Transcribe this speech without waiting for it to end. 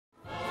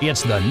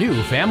It's the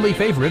new family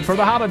favorite for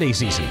the holiday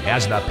season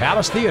as the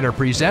Palace Theatre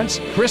presents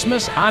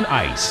Christmas on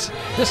Ice.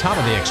 This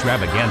holiday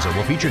extravaganza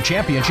will feature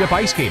championship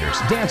ice skaters,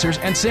 dancers,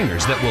 and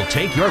singers that will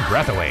take your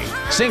breath away.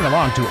 Sing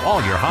along to all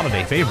your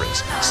holiday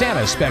favorites.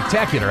 Santa's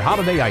spectacular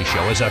holiday ice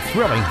show is a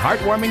thrilling,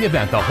 heartwarming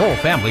event the whole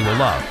family will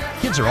love.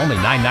 Kids are only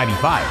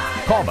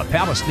 $9.95. Call the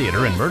Palace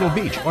Theatre in Myrtle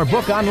Beach or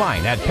book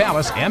online at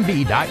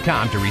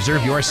palacemb.com to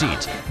reserve your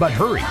seats. But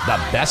hurry, the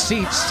best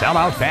seats sell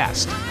out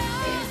fast.